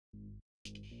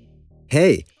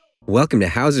Hey, welcome to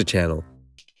HOWZA channel.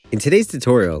 In today's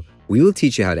tutorial, we will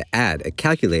teach you how to add a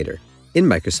calculator in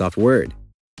Microsoft Word.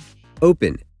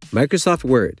 Open Microsoft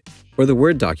Word or the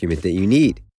Word document that you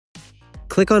need.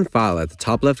 Click on File at the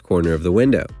top left corner of the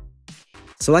window.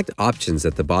 Select Options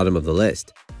at the bottom of the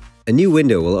list. A new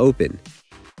window will open.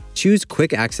 Choose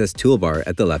Quick Access Toolbar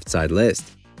at the left side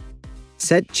list.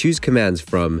 Set Choose Commands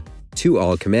from to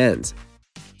All Commands.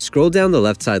 Scroll down the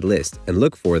left side list and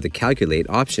look for the Calculate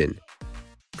option.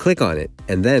 Click on it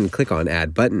and then click on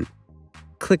Add button.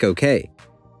 Click OK.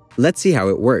 Let's see how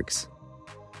it works.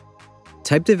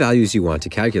 Type the values you want to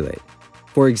calculate.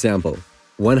 For example,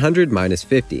 100 minus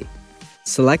 50.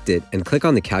 Select it and click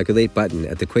on the Calculate button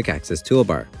at the Quick Access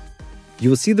toolbar. You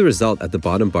will see the result at the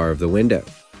bottom bar of the window.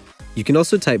 You can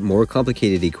also type more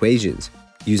complicated equations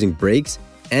using breaks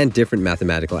and different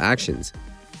mathematical actions.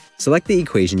 Select the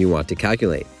equation you want to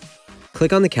calculate.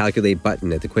 Click on the Calculate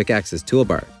button at the Quick Access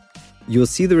toolbar. You will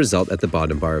see the result at the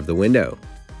bottom bar of the window.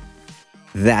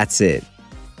 That's it.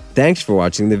 Thanks for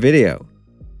watching the video.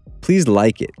 Please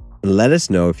like it and let us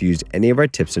know if you used any of our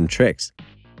tips and tricks.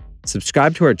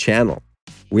 Subscribe to our channel.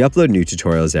 We upload new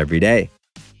tutorials every day.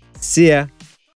 See ya!